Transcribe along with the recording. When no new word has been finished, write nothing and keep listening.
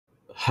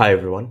Hi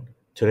everyone.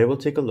 Today we'll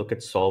take a look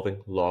at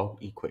solving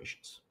log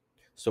equations.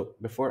 So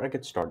before I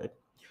get started,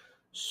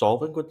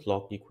 solving with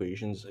log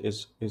equations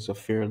is a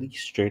fairly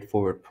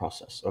straightforward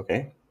process,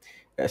 okay?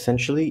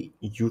 Essentially,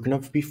 you're gonna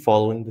be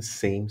following the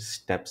same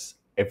steps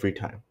every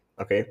time,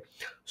 okay?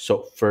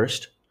 So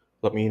first,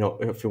 let me know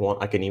if you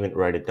want, I can even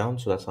write it down,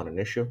 so that's not an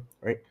issue,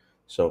 right?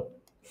 So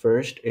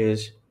first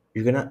is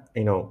you're gonna,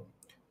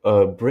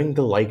 bring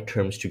the like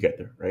terms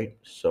together, right?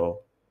 So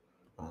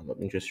let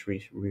me just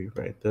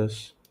rewrite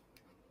this.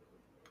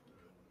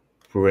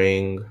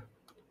 Bring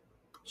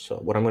So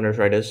what I'm going to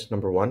write is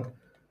number one,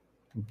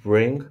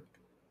 bring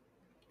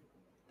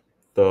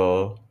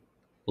the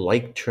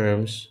like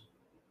terms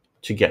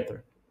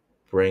together.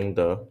 Bring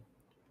the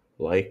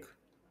like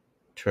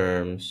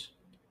terms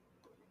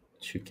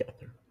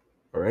together.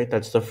 All right,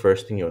 that's the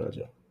first thing you want to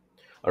do.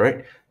 All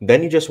right,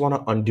 then you just want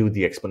to undo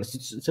the exponents.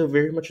 It's a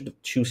very much a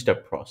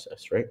two-step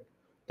process, right?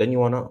 Then you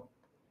want to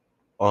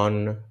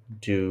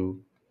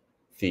undo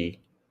the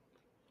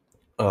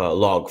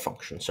log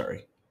function.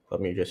 Sorry, let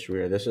me just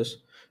rewrite this.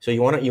 So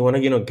you want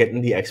to get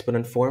in the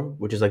exponent form,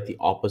 which is like the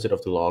opposite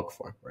of the log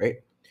form, right?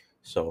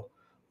 So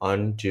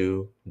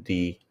undo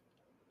the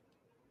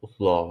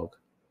log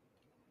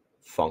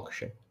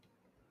function,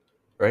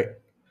 right?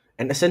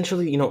 And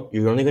essentially,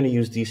 you're only going to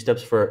use these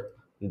steps for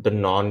the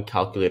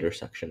non-calculator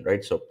section,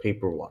 right? So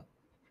paper one,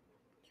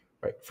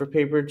 right? For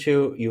paper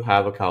two, you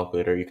have a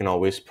calculator. You can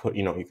always put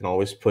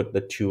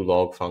the two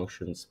log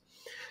functions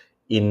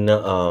in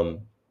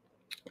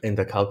in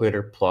the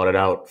calculator, plot it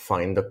out,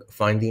 find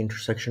the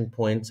intersection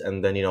points,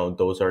 and then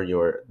those are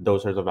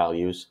the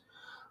values,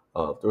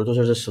 or those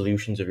are the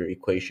solutions of your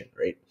equation,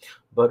 right?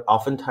 But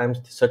oftentimes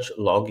such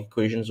log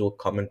equations will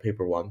come in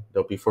paper one.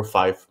 They'll be for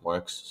 5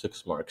 marks,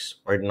 6 marks,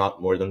 or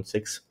not more than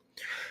six,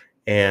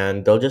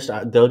 and they're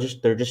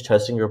just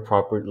testing your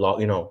proper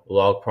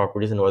log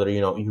properties and whether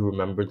you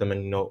remember them,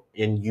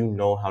 and you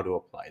know how to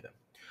apply them.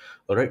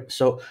 All right.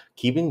 So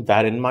keeping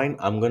that in mind,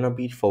 I'm going to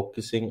be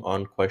focusing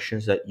on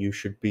questions that you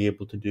should be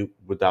able to do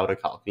without a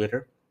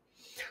calculator,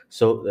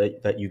 so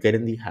that you get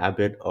in the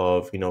habit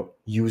of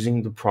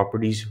using the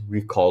properties,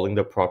 recalling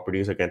the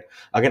properties again.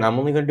 I'm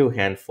only going to do a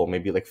handful,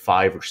 maybe like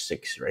 5 or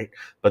 6, right?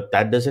 But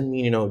that doesn't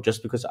mean,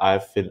 just because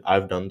I've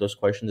done those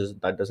questions,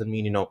 that doesn't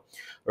mean, all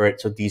right,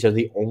 so these are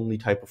the only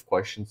type of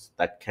questions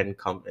that can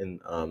come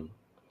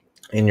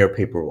in your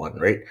paper one,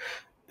 right?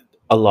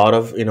 A lot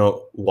of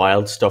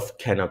wild stuff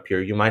can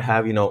appear. You might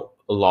have a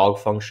log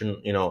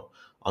function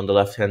on the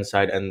left hand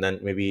side, and then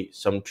maybe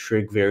some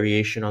trig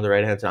variation on the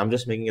right hand side. I'm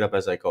just making it up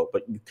as I go,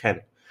 but you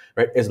can,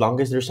 right? As long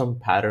as there's some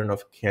pattern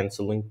of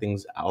canceling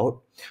things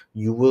out,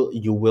 you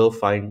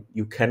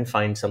can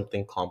find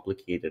something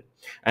complicated.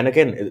 And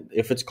again,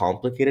 if it's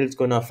complicated, it's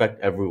going to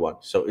affect everyone,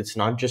 so it's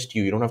not just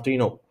you. You don't have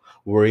to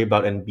worry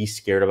about and be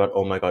scared about,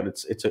 oh my god,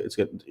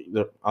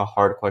 a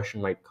hard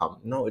question might come.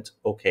 No, it's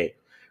okay,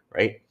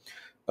 right?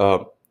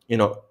 uh, you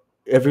know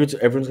everyone's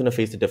going to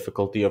face the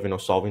difficulty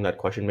of solving that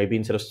question. Maybe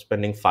instead of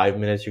spending 5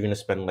 minutes, you're going to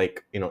spend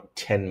like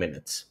 10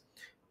 minutes.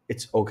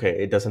 It's okay,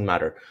 it doesn't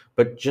matter.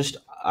 But just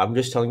I'm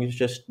just telling you,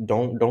 just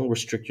don't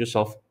restrict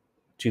yourself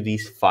to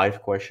these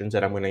 5 questions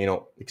that I'm going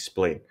to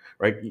explain,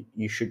 right?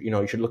 You should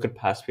look at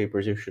past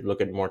papers, you should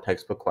look at more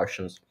textbook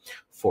questions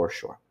for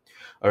sure.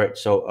 All right,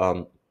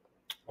 so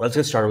let's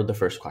get started with the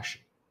first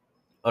question.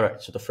 All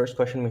right, so the first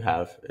question we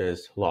have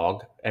is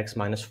log x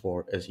minus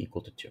 4 is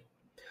equal to 2.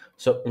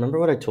 So remember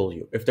what I told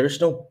you. If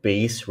there's no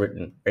base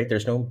written, right,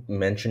 there's no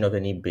mention of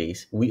any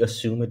base, we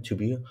assume it to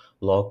be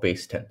log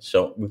base 10.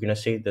 So we're going to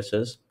say this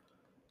is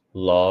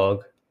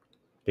log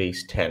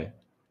base 10.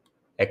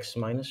 X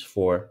minus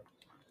 4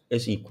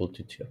 is equal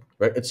to 2,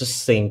 right? It's the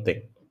same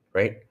thing,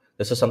 right?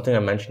 This is something I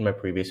mentioned in my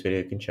previous video.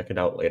 You can check it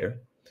out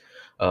later.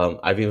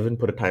 I've even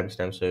put a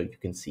timestamp so you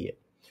can see it,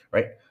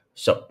 right?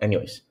 So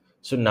anyways,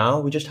 so now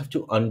we just have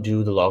to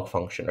undo the log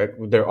function, right?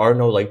 There are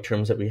no like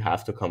terms that we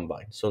have to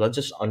combine. So let's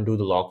just undo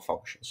the log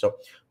function. So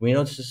we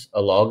know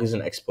a log is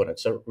an exponent.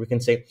 So we can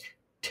say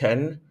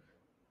 10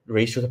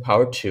 raised to the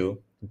power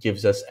 2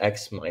 gives us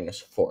x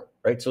minus 4,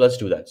 right? So let's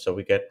do that. So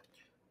we get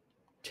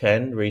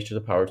 10 raised to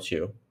the power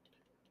 2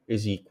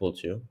 is equal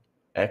to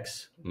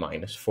x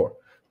minus 4.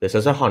 This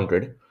is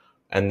 100,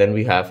 and then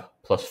we have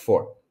plus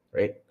 4,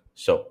 right?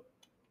 So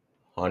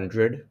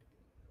 100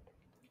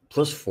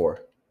 plus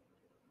 4,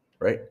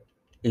 right,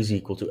 is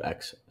equal to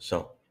x.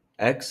 So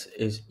x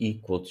is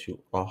equal to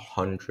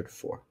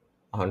 104.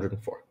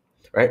 104,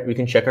 right? We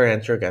can check our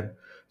answer again.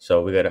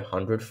 So we get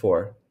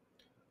 104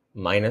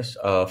 minus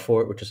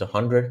 4, which is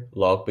 100,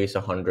 log base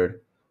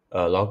 100,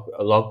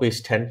 log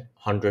base 10,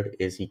 100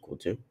 is equal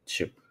to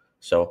 2.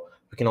 So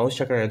we can always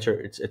check our answer.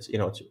 It's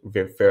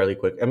fairly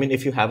quick. I mean,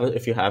 if you have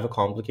a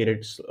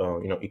complicated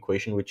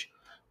equation, which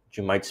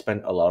you might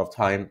spend a lot of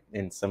time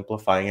in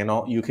simplifying and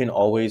all, you can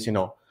always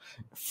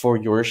for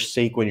your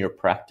sake, when you're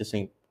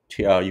practicing,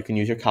 you can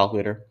use your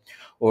calculator,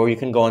 or you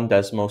can go on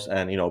Desmos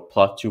and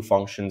plot two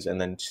functions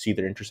and then see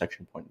their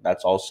intersection point.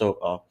 That's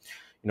also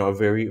a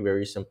very,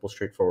 very simple,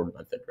 straightforward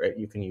method, right?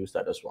 You can use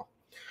that as well.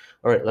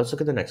 All right, let's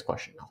look at the next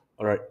question now.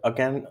 All right,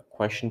 again,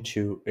 question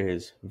 2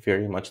 is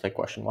very much like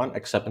question 1,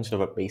 except instead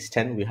of a base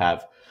 10, we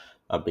have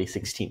a base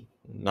 16.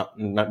 Not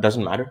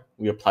doesn't matter.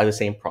 We apply the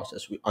same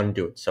process. We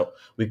undo it. So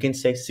we can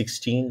say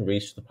 16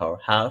 raised to the power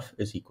half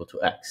is equal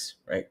to x,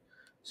 right?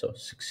 So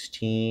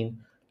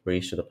 16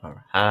 raised to the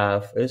power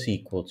half is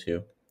equal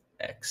to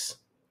x,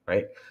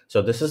 right?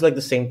 So this is like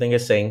the same thing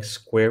as saying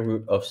square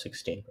root of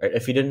 16, right?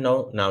 If you didn't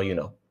know, now you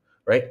know,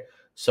 right?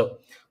 So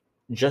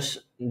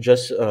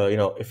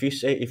if you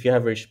say, if you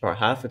have raised to the power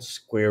half, it's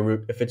square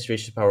root. If it's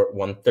raised to the power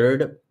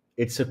 1/3,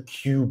 it's a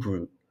cube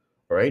root,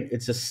 right?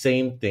 It's the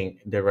same thing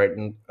they're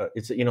writing.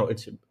 It's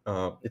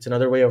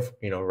another way of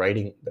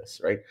writing this,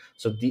 right?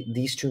 So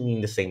these two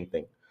mean the same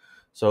thing.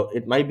 So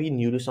it might be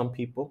new to some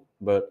people,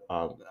 but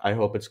I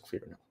hope it's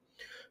clear now.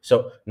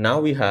 So now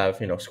we have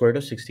square root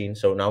of 16.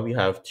 So now we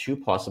have two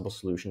possible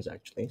solutions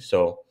actually.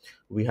 So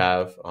we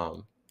have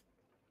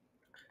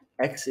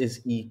x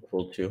is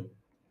equal to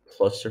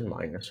plus or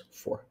minus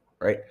 4,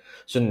 right?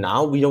 So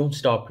now we don't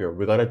stop here.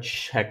 We got to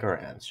check our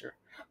answer,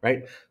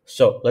 right?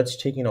 So let's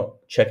take,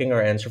 checking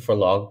our answer for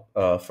log,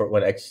 for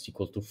when x is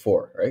equal to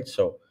 4, right?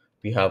 So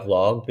we have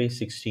log base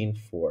 16,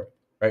 4,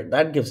 right?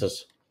 That gives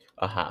us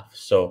a half.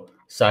 So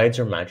sides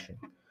are matching.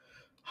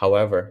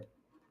 However,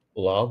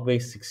 log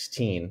base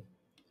 16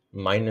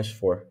 minus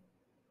 4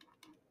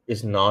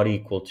 is not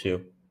equal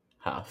to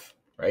half,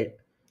 right?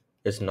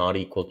 Is not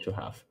equal to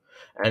half.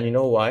 And you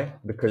know why?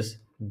 Because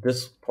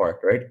this part,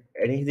 right?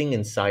 Anything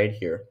inside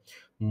here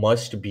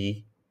must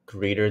be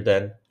greater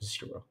than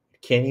 0.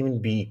 It can't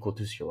even be equal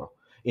to 0.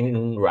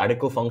 In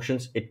radical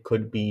functions, it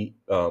could be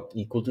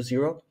equal to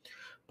 0,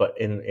 but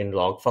in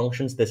log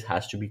functions, this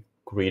has to be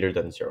greater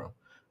than 0.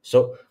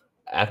 So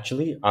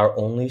actually, our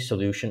only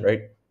solution,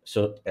 right?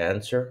 So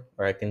answer,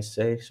 or I can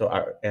say, so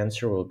our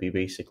answer will be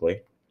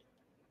basically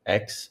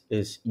x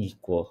is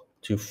equal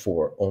to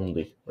 4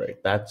 only, right?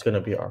 That's going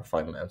to be our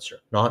final answer,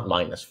 not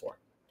minus 4,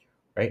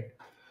 right?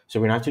 So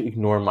we have to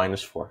ignore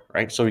minus 4,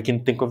 right? So we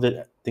can think of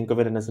it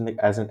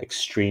as an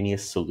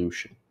extraneous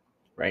solution,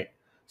 right?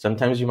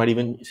 Sometimes you might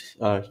even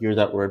hear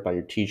that word by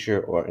your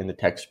teacher or in the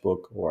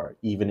textbook or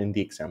even in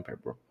the exam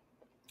paper.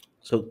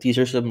 So these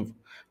are some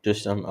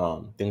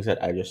things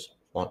that I just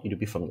want you to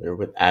be familiar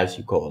with as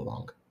you go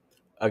along.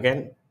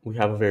 Again, we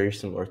have a very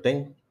similar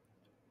thing.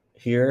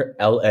 Here,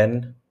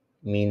 ln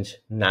means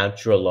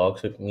natural log,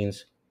 so it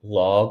means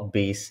log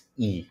base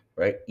e,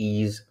 right?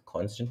 E is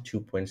constant,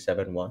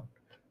 2.71.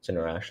 It's an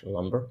irrational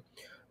number.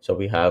 So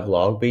we have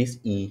log base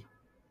e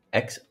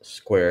x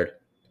squared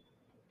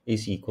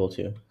is equal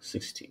to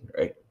 16,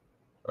 right?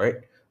 All right.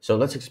 So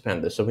let's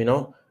expand this. So we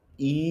know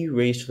e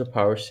raised to the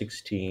power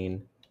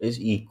 16 is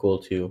equal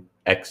to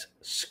x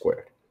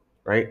squared,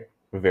 right?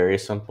 Very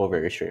simple,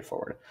 very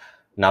straightforward.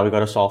 Now we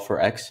got to solve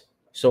for x.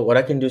 So what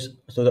I can do is,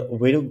 so the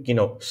way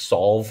to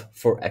solve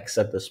for x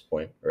at this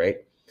point,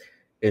 right,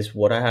 is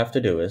what I have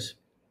to do is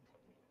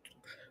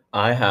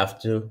I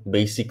have to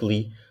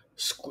basically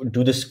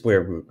do the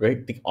square root,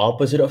 right? The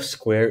opposite of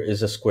square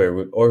is a square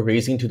root, or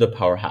raising to the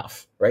power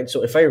half, right?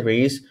 So if I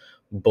raise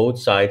both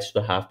sides to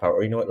the half power,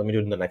 or you know what, let me do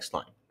it in the next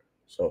line.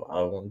 So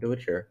I won't do it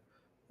here.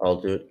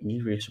 I'll do it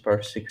e raised to the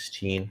power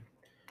 16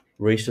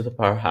 raised to the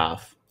power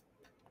half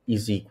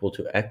is equal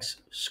to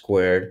x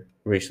squared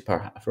raised to the power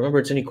half. Remember,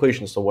 it's an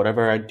equation, so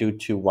whatever I do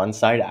to one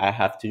side, I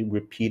have to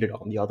repeat it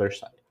on the other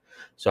side.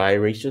 So I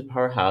raised to the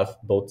power half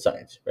both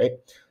sides, right?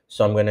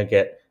 So I'm going to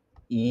get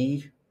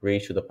e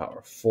raised to the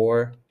power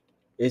 4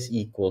 is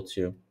equal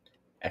to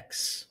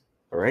x.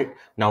 All right.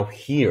 Now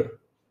here,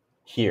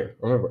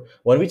 remember,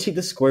 when we take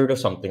the square root of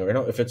something,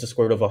 if it's a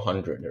square root of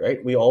 100,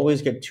 right, we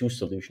always get two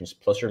solutions,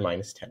 plus or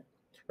minus 10,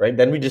 right?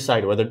 Then we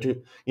decide whether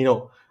to,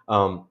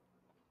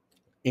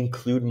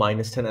 include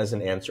minus 10 as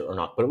an answer or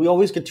not. But we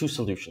always get two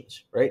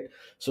solutions, right?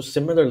 So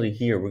similarly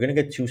here, we're going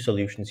to get two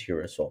solutions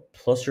here as well,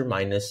 plus or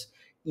minus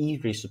e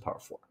raised to the power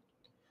 4.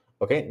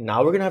 Okay, now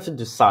we're going to have to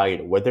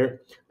decide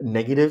whether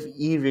negative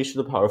e raised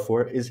to the power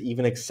 4 is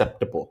even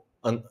acceptable.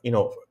 In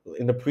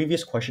the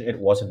previous question, it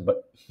wasn't,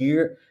 but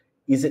here,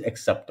 is it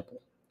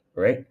acceptable,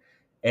 right?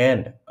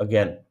 And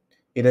again,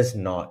 it is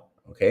not,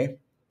 okay?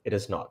 It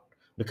is not.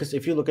 Because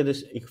if you look at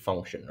this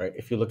function, right?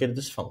 If you look at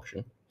this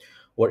function,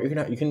 what you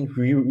can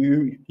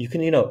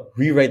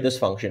rewrite this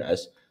function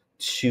as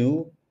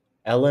 2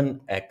 ln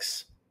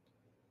x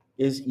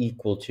is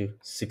equal to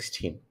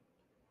 16.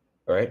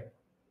 All right,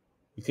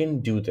 you can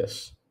do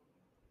this.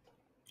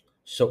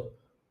 So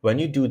when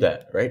you do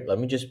that, right, let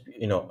me just,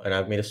 and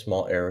I've made a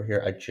small error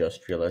here. I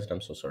just realized,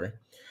 I'm so sorry,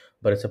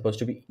 but it's supposed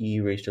to be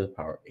e raised to the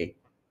power 8.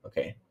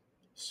 Okay,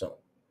 so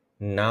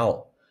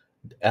now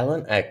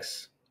ln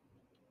x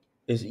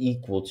is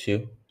equal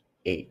to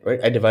 8,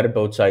 right? I divided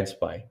both sides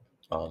by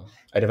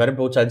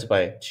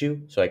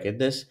 2, so I get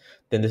this.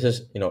 Then this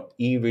is,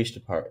 e raised to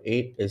the power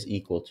 8 is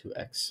equal to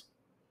x.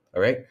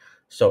 All right.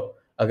 So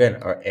again,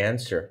 our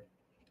answer,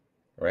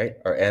 right?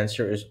 Our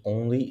answer is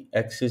only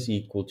x is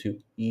equal to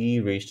e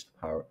raised to the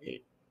power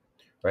 8,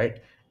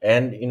 right?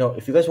 And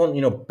if you guys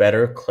want,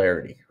 better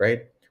clarity,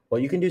 right?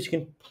 What you can do is you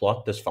can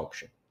plot this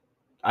function.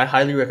 I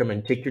highly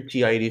recommend take your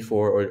TI-84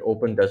 or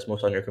open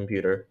Desmos on your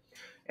computer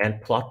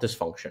and plot this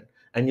function.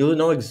 And you'll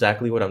know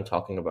exactly what I'm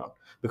talking about.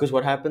 Because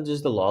what happens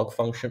is the log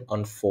function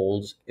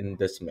unfolds in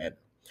this manner,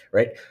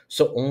 right?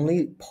 So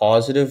only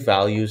positive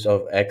values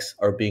of x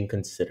are being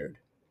considered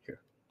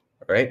here,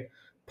 all right?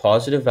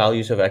 Positive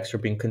values of x are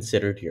being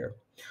considered here.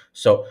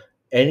 So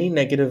any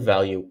negative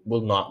value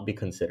will not be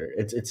considered.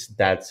 It's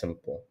that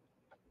simple,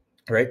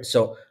 right?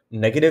 So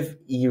negative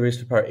e raised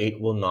to the power 8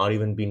 will not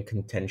even be in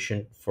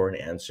contention for an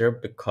answer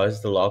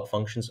because the log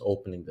function is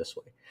opening this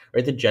way,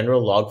 right? The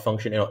general log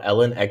function,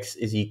 ln x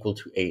is equal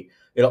to 8.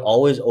 It'll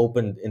always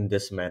open in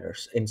this manner,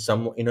 in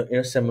some, in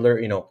a similar,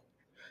 in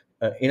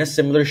a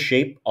similar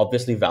shape.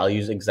 Obviously,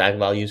 exact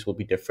values will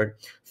be different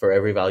for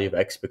every value of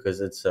x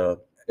because it's a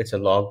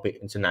log,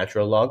 it's a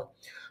natural log.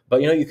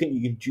 But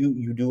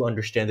you do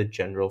understand the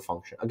general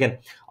function. Again,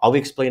 I'll be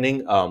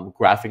explaining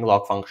graphing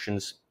log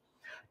functions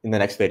in the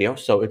next video.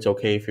 So it's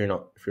okay if you're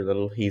a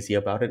little hazy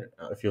about it.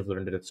 If you've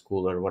learned it at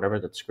school or whatever,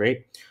 that's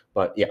great.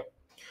 But yeah,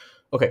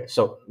 okay.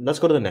 So let's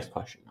go to the next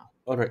question now.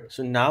 All right.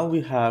 So now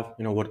we have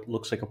what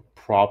looks like a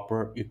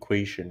proper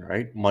equation,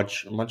 right?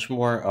 Much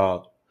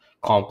more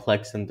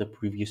complex than the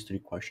previous three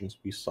questions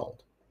we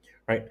solved,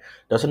 right?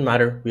 Doesn't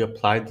matter. We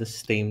applied the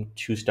same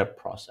two-step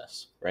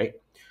process, right?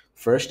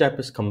 First step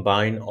is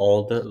combine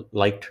all the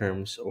like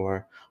terms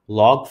or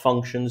log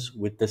functions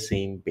with the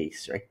same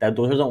base, right?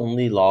 Those are the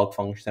only log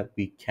functions that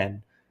we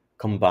can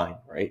combine,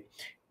 right?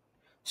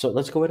 So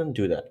let's go ahead and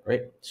do that,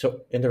 right?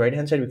 So in the right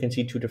hand side, we can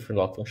see two different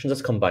log functions.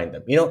 Let's combine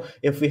them.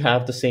 If we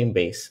have the same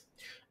base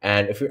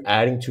and if you're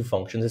adding two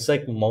functions, it's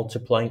like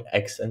multiplying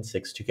x and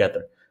 6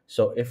 together.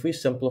 So if we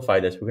simplify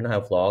this, we're going to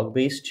have log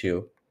base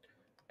 2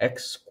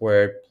 x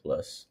squared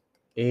plus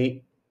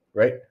 8,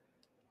 right,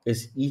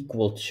 is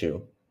equal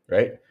to,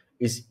 right,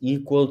 is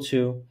equal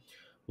to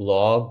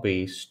log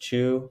base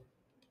 2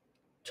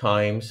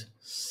 times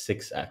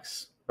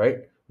 6x,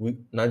 right?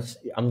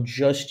 I'm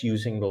just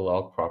using the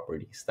log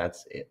properties.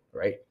 That's it,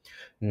 right?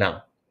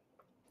 Now,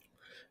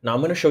 now I'm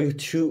going to show you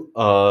two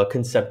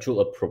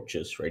conceptual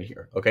approaches right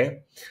here,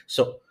 okay?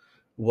 So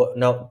what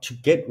now to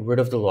get rid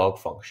of the log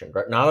function,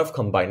 right? Now I've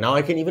combined. Now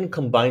I can even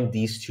combine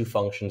these two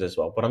functions as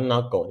well, but I'm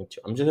not going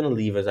to. I'm just going to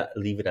leave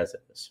it as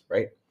it is,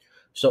 right?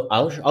 So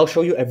I'll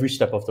show you every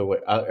step of the way.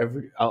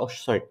 I'll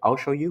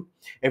show you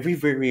every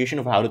variation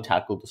of how to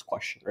tackle this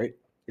question, right?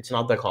 It's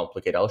not that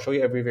complicated. I'll show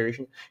you every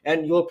variation,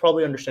 and you'll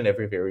probably understand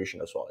every variation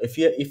as well. If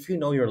you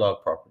know your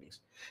log properties,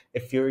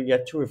 if you're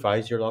yet to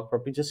revise your log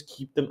properties, just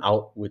keep them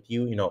out with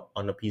you,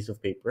 on a piece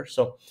of paper.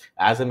 So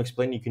as I'm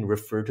explaining, you can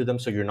refer to them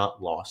so you're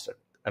not lost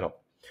at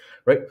all,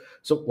 right?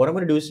 So what I'm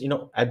going to do is,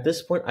 at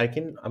this point,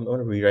 I'm going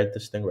to rewrite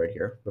this thing right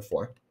here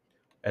before,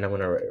 and I'm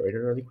going to write it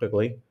really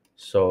quickly.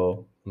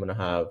 So I'm going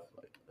to have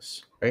like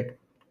this, right?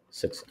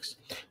 6x.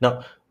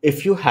 Now,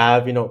 if you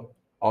have,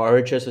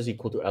 RHS is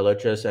equal to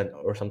LHS and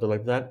or something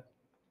like that,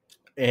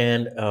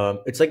 and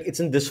it's like it's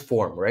in this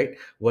form, right?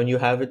 When you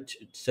have it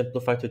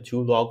simplified to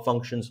two log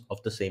functions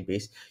of the same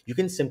base, you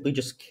can simply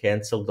just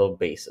cancel the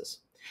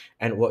bases,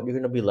 and what you're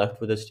going to be left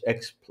with is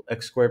x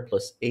squared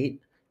plus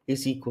 8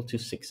 is equal to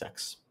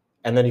 6x,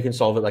 and then you can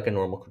solve it like a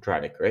normal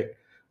quadratic, right?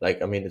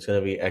 Like, I mean, it's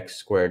going to be x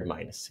squared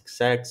minus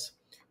 6x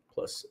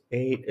plus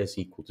 8 is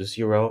equal to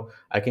 0.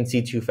 I can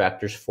see two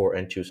factors, 4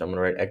 and 2, so I'm going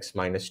to write x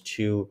minus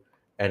 2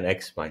 and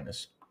x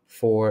minus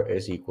 4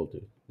 is equal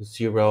to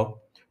 0,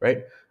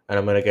 right? And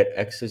I'm going to get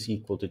x is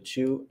equal to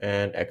 2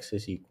 and x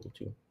is equal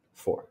to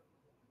 4,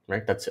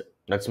 right? That's it.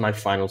 That's my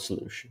final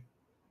solution,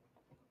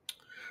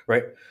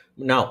 right?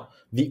 Now,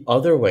 the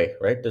other way,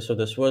 right? So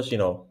this was,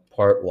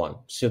 part one.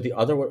 So the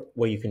other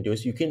way you can do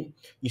is you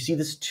see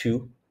this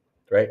 2,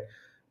 right?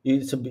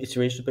 It is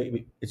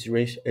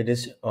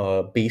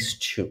base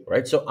 2,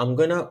 right? So I'm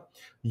going to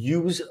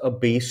use a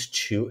base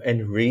 2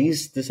 and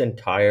raise this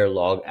entire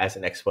log as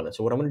an exponent.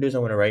 So what I'm going to do is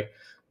I'm going to write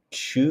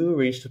 2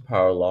 raised to the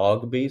power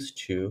log base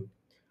 2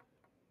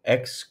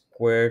 x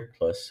squared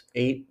plus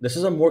 8. This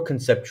is a more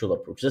conceptual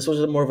approach. This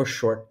was more of a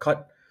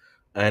shortcut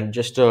and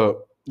just a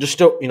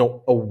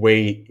a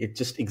way it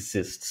just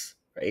exists,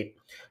 right?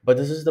 But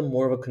this is the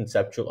more of a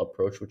conceptual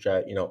approach, which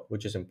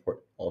is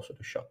important also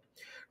to show,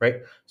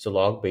 right? So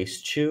log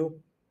base 2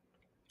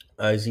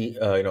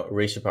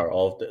 raised to power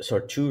all of this, so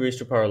 2 raised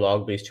to power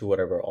log base 2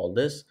 whatever all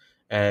this,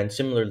 and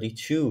similarly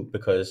 2,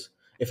 because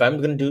if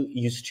I'm going to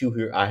use 2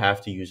 here, I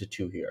have to use a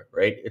 2 here,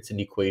 right? It's an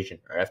equation.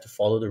 I have to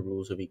follow the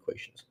rules of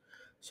equations.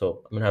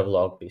 So I'm going to have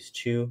log base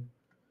 2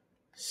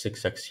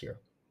 6x here,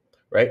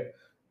 right?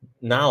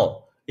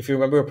 Now, if you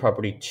remember a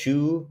property,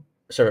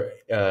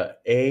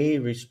 a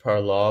raised to power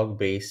log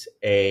base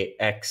a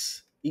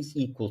x is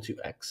equal to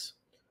x.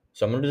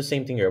 So I'm going to do the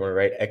same thing here. I'm going to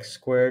write x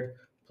squared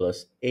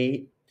plus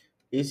 8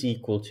 is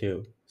equal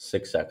to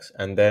 6x.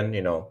 And then,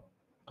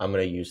 I'm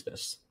going to use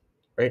this,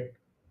 right?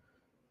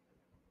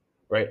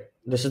 Right?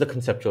 This is the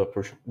conceptual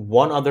approach.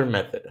 One other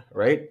method,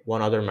 right?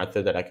 One other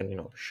method that I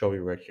can, show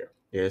you right here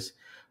is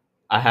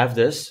I have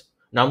this.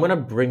 Now I'm going to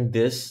bring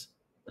this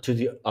to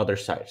the other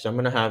side. So I'm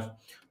going to have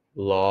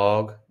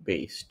log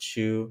base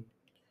 2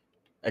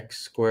 x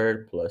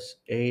squared plus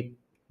 8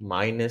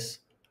 minus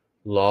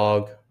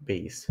log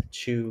base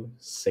 2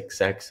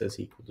 6x is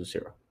equal to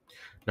 0.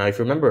 Now, if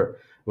you remember,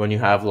 when you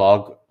have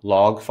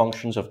log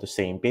functions of the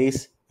same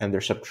base and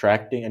they're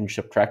subtracting and you're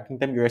subtracting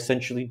them, you're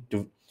essentially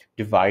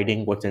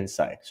dividing what's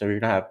inside. So you're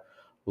gonna have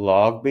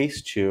log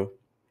base 2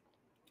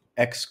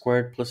 x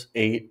squared plus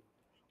 8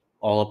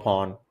 all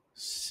upon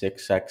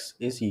 6x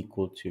is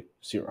equal to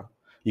 0.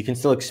 You can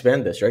still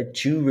expand this, right?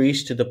 2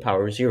 raised to the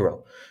power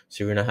 0.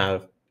 So you're gonna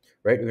have,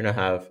 right? You're gonna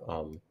have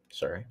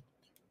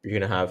you're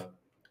gonna have,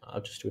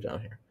 I'll just do it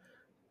down here.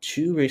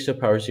 2 raised to the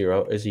power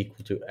 0 is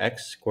equal to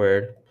x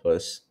squared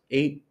plus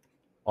 8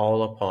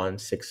 all upon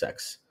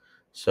 6x.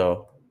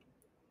 So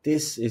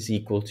this is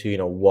equal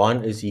to,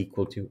 1 is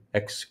equal to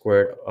x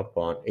squared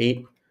upon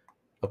 8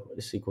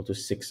 is equal to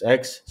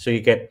 6x. So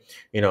you get,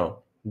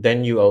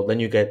 then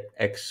you get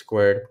x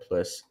squared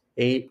plus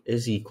 8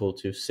 is equal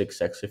to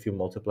 6x if you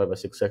multiply by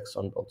 6x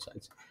on both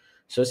sides.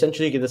 So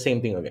essentially you get the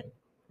same thing again,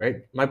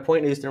 right? My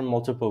point is there are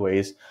multiple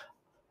ways.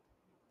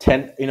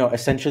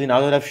 Essentially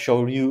now that I've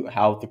showed you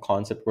how the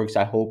concept works,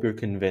 I hope you're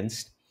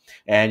convinced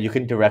and you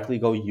can directly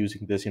go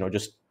using this,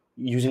 just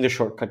using the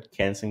shortcut,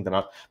 canceling them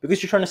out,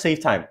 because you're trying to save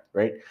time,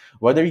 right?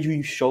 Whether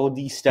you show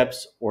these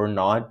steps or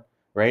not,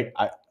 right?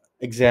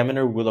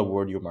 Examiner will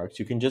award you marks.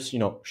 You can just,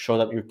 show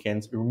that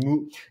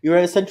you're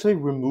essentially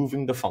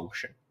removing the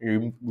function.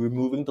 You're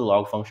removing the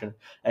log function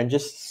and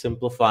just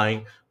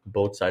simplifying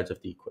both sides of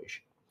the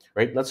equation,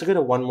 right? Let's look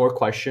at one more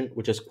question,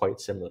 which is quite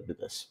similar to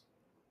this.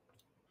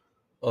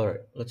 All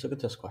right, let's look at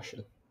this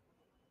question.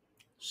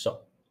 So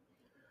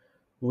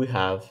we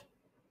have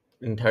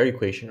an entire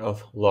equation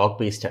of log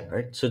base 10,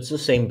 right? So it's the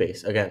same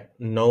base. Again,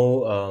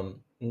 no,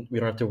 we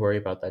don't have to worry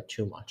about that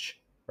too much,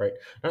 right?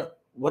 Now,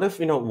 what if,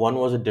 one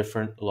was a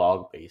different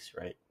log base,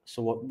 right?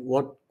 So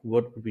what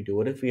would we do?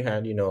 What if we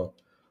had,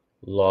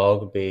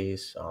 log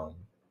base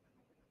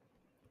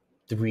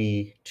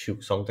 3,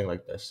 2, something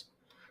like this?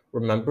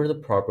 Remember the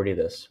property of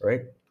this,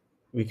 right?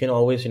 We can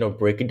always,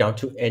 break it down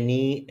to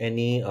any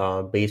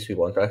base we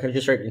want. So I can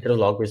just write into the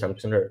log base, I'm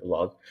just gonna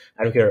log,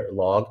 I don't care,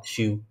 log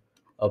 2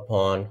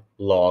 upon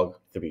log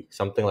 3,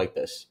 something like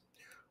this.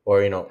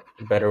 Or,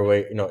 better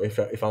way,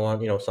 if I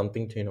want,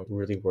 something to,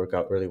 really work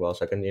out really well,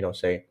 so I can,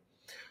 say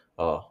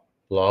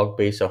log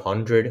base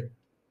 100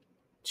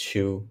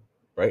 to,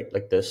 right,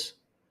 like this.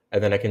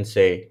 And then I can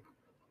say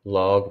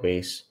log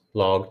base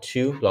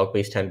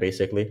 10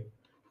 basically,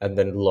 and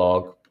then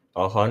log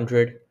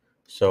 100.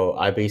 So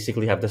I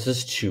basically have, this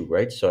is 2,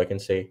 right? So I can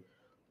say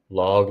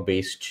log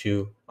base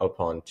 2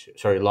 upon 2.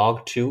 Sorry,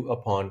 log 2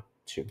 upon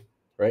 2,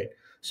 right?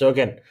 So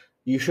again,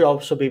 you should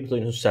also be able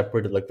to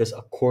separate it like this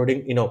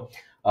according,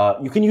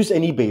 you can use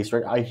any base,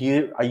 right?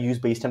 I use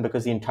base 10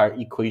 because the entire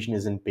equation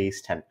is in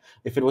base 10.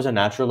 If it was a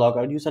natural log,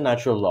 I'd use a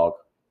natural log,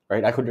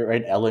 right? I could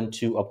write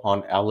ln2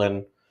 upon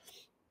ln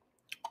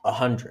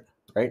 100,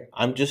 right?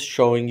 I'm just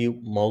showing you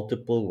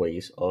multiple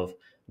ways of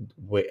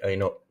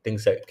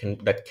things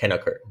that can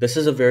occur. This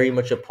is a very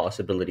much a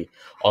possibility.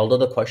 Although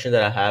the question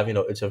that I have,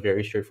 it's a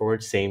very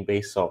straightforward same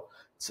base, so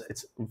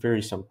it's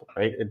very simple,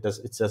 right? It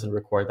doesn't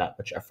require that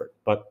much effort.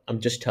 But I'm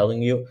just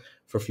telling you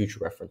for future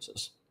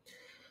references.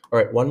 All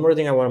right, one more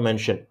thing I want to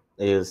mention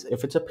is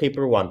if it's a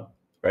paper 1,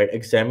 right?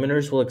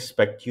 Examiners will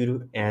expect you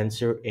to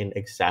answer in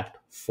exact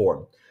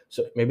form.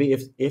 So maybe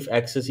if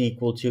x is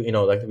equal to,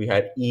 like we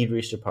had e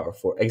raised to the power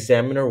 4,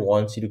 examiner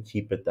wants you to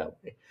keep it that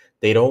way.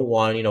 They don't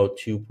want,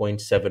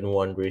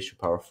 2.71 raised to the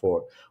power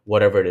 4,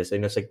 whatever it is.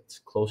 It's like it's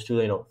close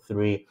to,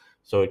 3.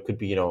 So it could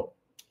be,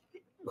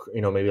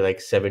 maybe like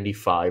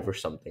 75 or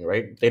something,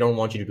 right? They don't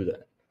want you to do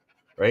that,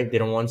 right? They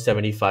don't want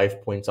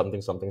 75 point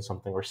something, something,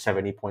 something, or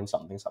 70 point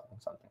something, something,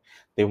 something.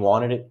 They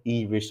wanted it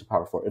e raised to the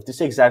power 4. If this is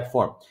the exact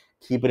form,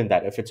 keep it in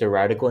that. If it's a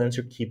radical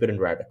answer, keep it in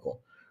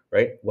radical.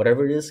 Right?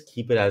 Whatever it is,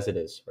 keep it as it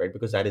is, right?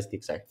 Because that is the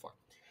exact form.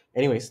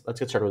 Anyways, let's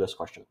get started with this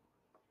question.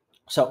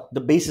 So the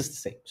base is the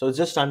same. So it's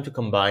just time to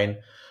combine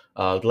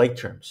the like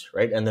terms,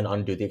 right? And then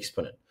undo the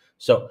exponent.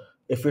 So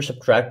if we're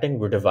subtracting,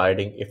 we're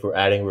dividing. If we're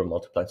adding, we're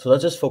multiplying. So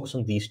let's just focus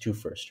on these two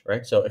first,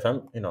 right? So if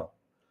I'm,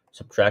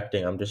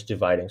 subtracting, I'm just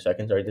dividing. So I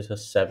can write this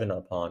as 7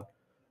 upon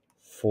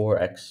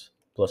 4x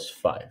plus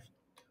 5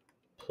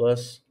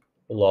 plus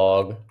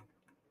log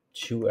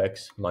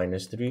 2x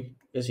minus 3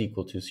 is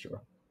equal to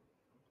 0.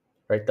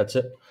 Right, that's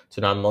it.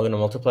 So now I'm going to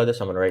multiply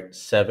this. I'm going to write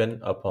 7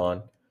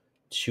 upon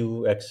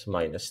 2x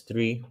minus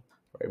 3.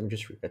 Right, let me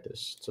just rewrite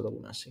this. It's a little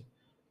messy.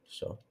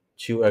 So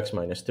 2x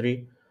minus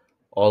 3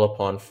 all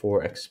upon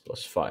 4x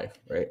plus 5.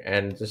 Right,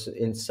 and this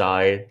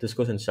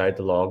goes inside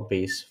the log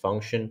base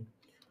function.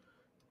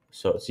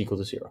 So it's equal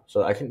to 0.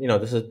 So I can,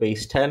 this is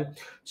base 10.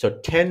 So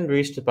 10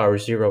 raised to the power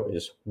 0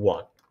 is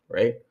 1.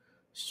 Right,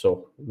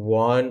 so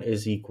 1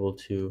 is equal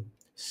to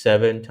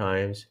 7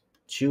 times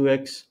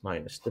 2x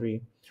minus 3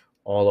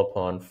 all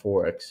upon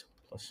 4x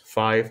plus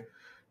 5.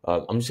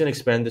 I'm just going to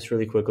expand this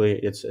really quickly.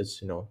 It's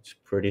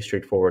pretty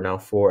straightforward now.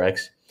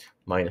 4x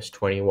minus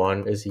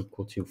 21 is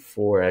equal to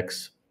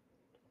 14x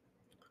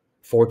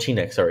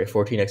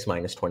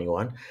minus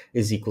 21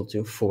 is equal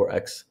to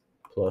 4x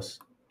plus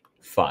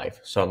 5.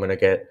 So I'm going to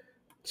get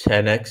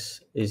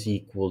 10x is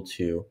equal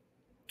to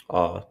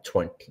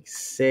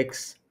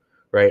 26,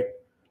 right?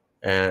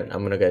 And I'm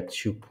going to get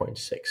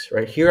 2.6,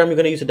 right? Here I'm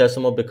going to use a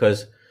decimal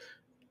because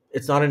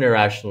it's not an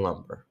irrational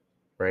number,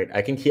 right?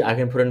 I can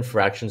put in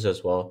fractions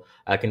as well.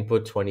 I can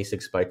put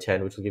 26 by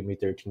 10, which will give me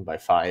 13 by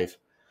 5.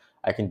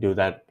 I can do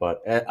that,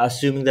 but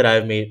assuming that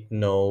I've made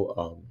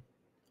no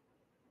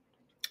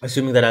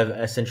assuming that I've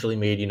essentially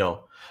made,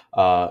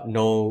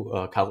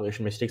 no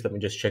calculation mistakes, let me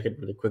just check it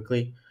really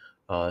quickly.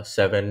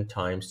 7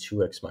 times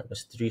 2x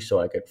minus 3, so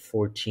I get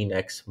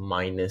 14x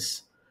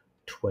minus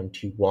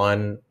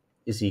 21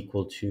 is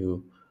equal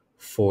to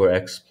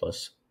 4x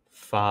plus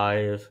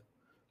 5.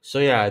 So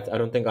yeah, I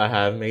don't think I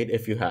have made.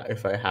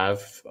 If I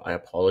have, I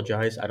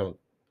apologize. I don't.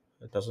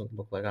 It doesn't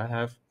look like I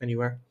have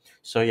anywhere.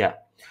 So yeah.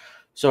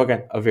 So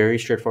again, a very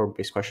straightforward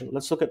base question.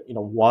 Let's look at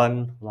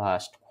one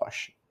last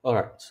question. All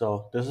right.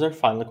 So this is our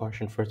final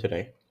question for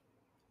today,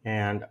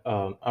 and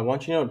I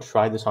want you to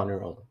try this on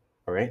your own.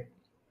 All right.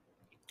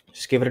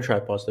 Just give it a try.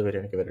 Pause the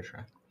video and give it a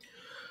try.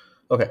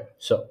 Okay.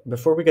 So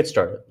before we get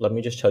started, let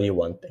me just tell you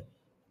one thing.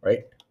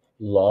 Right.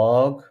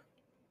 Log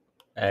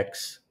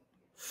x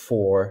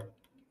 4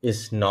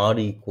 is not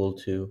equal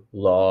to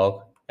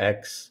log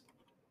x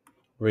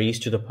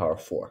raised to the power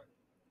 4.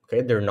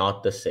 Okay, they're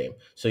not the same.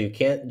 So you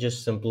can't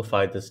just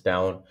simplify this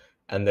down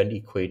and then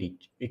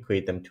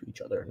equate them to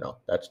each other. No,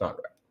 that's not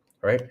right.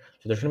 All right.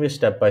 So there's going to be a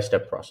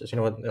step-by-step process. You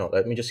know what? No,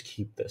 let me just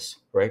keep this,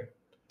 right?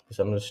 Because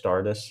I'm going to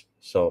start this.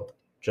 So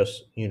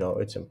just,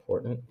 it's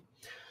important.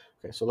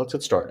 Okay, so let's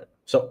get started.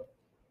 So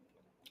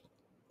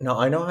now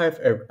I know I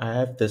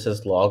have this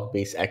as log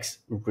base x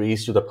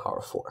raised to the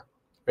power 4,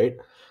 right?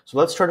 So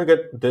let's try to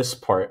get this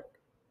part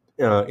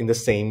in the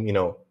same,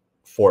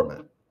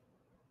 format.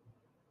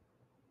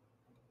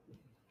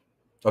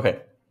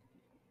 Okay,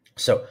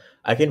 so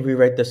I can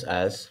rewrite this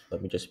as,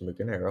 let me just make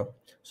an arrow.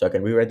 So I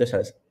can rewrite this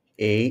as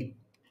 8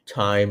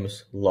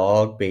 times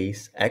log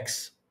base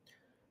x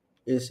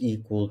is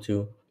equal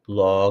to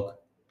log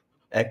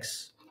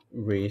x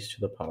raised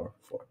to the power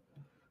 4.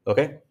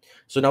 Okay,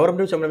 so now what I'm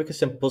doing is I'm going to make a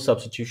simple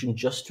substitution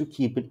just to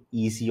keep it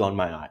easy on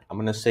my eye. I'm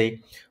going to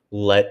say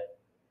let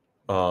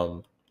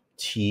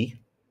t,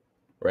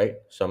 right?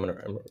 So I'm going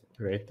to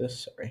write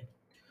this, sorry.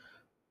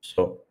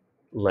 So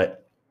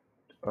let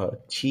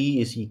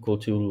t is equal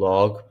to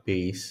log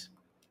base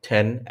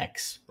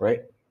 10x,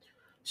 right?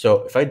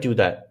 So if I do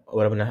that,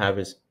 what I'm going to have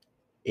is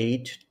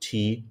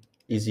 8t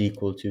is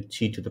equal to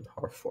t to the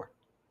power 4.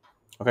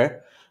 Okay,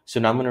 so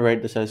now I'm going to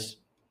write this as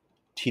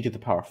t to the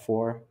power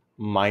 4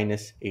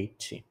 minus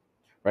 8t,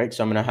 right?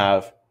 So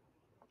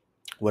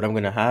what I'm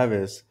going to have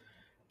is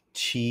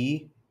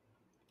t,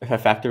 if I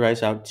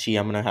factorize out t,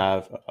 I'm going to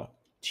have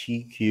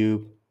t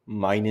cubed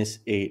minus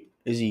 8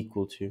 is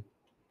equal to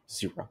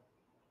 0.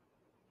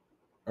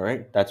 All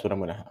right, that's what I'm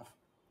going to have.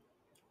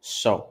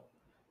 So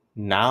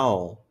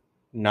now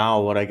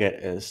what I get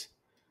is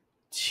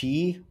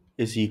t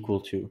is equal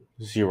to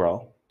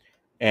 0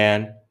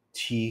 and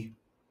t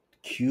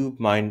cube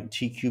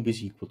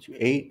is equal to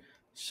 8.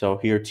 So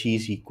here t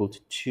is equal to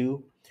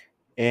 2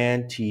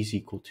 and t is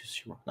equal to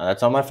 0. Now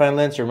that's not my final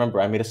answer. Remember,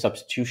 I made a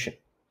substitution,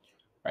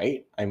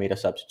 right? I made a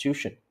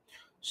substitution.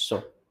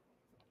 So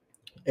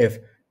if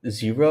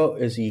 0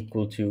 is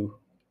equal to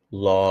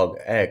log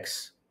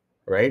x,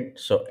 right?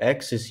 So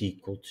x is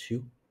equal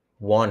to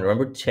 1.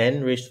 Remember,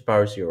 10 raised to the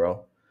power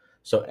 0.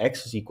 So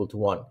x is equal to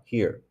 1.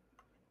 Here,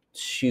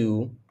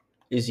 2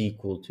 is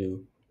equal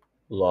to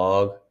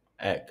log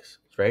x,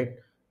 right?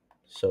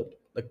 So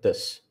like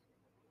this,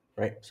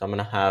 right? So I'm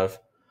going to have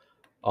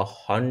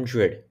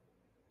 100,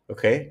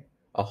 okay?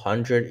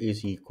 100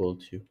 is equal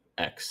to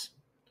x,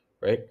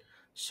 right?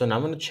 So now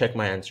I'm going to check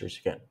my answers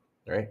again,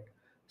 right?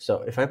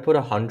 So if I put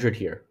 100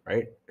 here,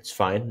 right, it's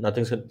fine.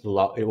 Nothing's going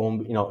to, it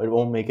won't, it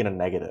won't make it a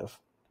negative,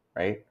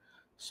 right?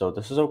 So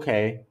this is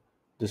okay.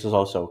 This is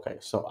also okay.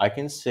 So I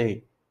can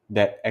say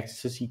that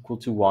x is equal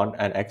to 1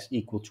 and x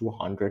equal to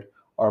 100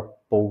 are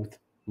both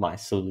my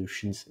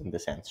solutions in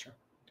this answer,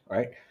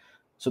 right?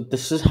 So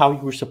this is how you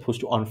were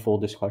supposed to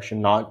unfold this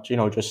question, not,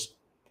 just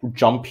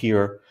jump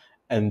here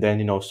and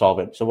then, solve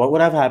it. So what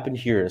would have happened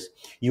here is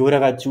you would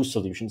have had two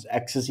solutions.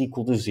 X is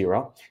equal to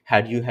 0.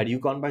 Had you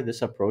gone by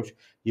this approach,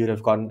 you would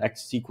have gotten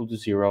x is equal to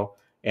 0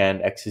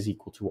 and x is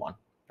equal to 1,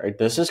 right?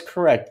 This is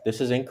correct.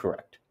 This is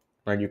incorrect,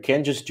 right? You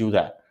can't just do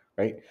that,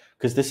 right?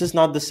 Because this is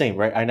not the same,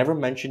 right? I never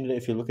mentioned it.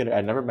 If you look at it,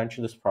 I never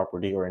mentioned this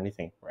property or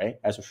anything, right?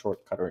 As a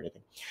shortcut or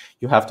anything.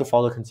 You have to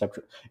follow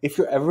conceptual. If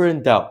you're ever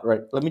in doubt,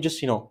 right? Let me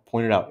just,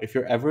 point it out. If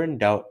you're ever in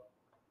doubt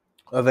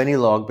of any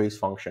log-based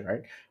function,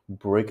 right?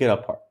 Break it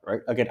apart,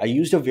 right? Again, I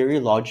used a very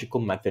logical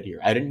method here.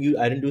 I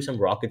didn't do some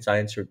rocket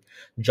science or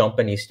jump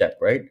any step,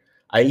 right?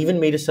 I even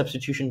made a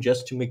substitution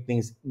just to make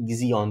things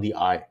easy on the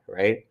eye,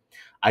 right?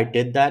 I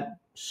did that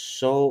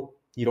so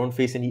you don't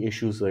face any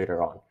issues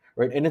later on,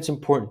 right? And it's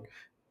important.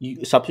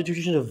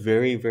 Substitution is a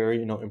very,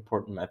 very,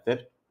 important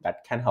method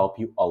that can help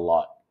you a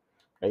lot,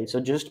 right? So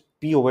just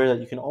be aware that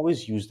you can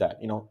always use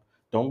that.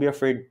 Don't be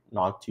afraid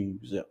not to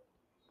use it.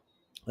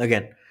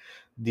 Again,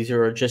 these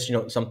are just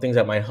some things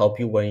that might help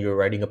you when you're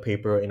writing a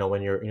paper,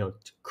 when you're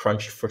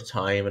crunched for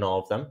time and all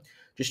of them.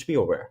 Just to be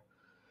aware.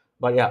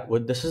 But yeah,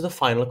 this is the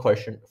final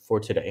question for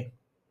today,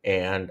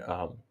 and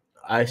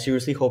I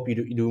seriously hope you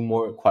do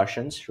more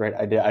questions. Right,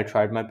 I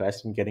tried my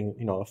best in getting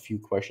a few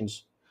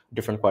questions,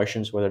 different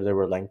questions, whether they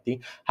were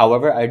lengthy.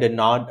 However, I did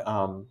not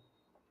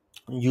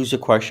use a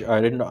question. I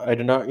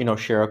did not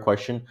share a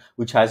question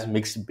which has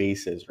mixed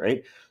bases,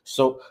 right?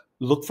 So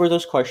look for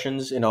those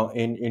questions in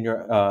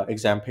your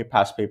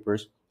past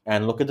papers,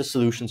 and look at the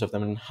solutions of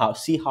them and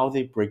see how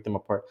they break them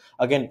apart.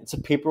 Again, it's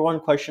a paper one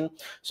question,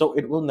 so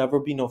it will never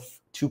be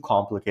too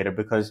complicated,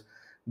 because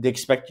they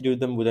expect you to do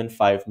them within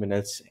 5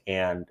 minutes,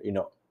 and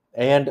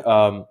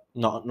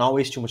not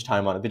waste too much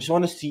time on it. They just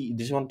want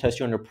to test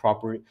you on your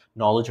proper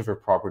knowledge of your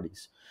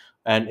properties.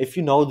 And if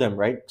you know them,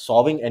 right,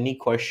 solving any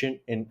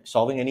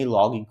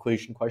log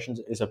equation questions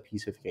is a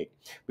piece of cake,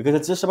 because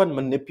it's just about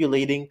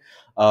manipulating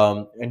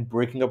and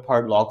breaking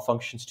apart log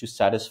functions to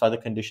satisfy the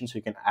condition, so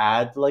you can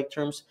add the like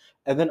terms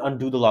and then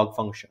undo the log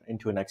function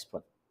into an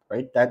exponent,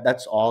 right?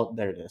 That's all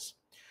there it is,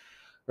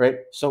 right?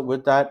 So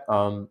with that,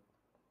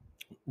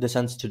 this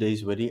ends today's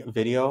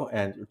video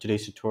and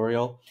today's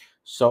tutorial.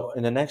 So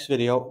in the next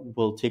video,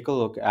 we'll take a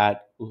look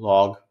at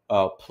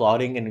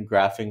plotting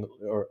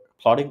or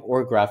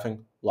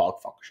graphing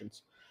log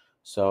functions.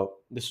 So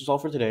this is all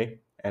for today,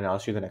 and I'll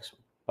see you in the next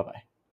one. Bye bye.